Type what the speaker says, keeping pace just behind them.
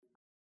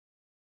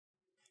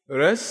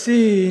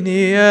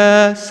رسيني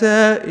يا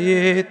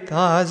ساقية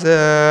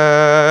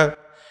عذاب،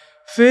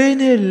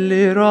 فين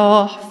اللي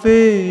راح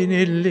فين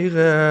اللي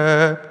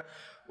غاب؟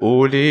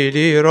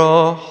 قوليلي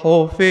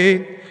راحوا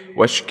فين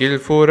واشكي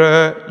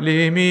الفراق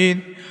لمين؟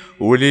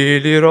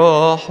 قوليلي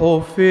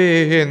راحوا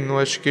فين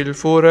واشكي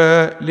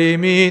الفراق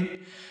لمين؟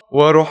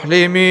 وأروح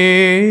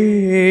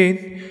لمين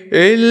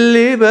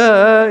اللي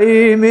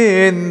باقي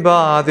من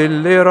بعد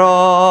اللي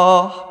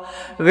راح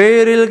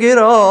غير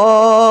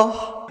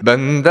الجراح؟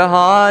 بنده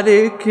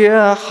عليك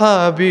يا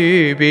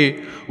حبيبي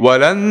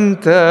ولا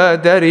انت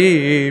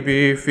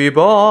دريبي في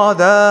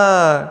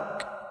بعدك،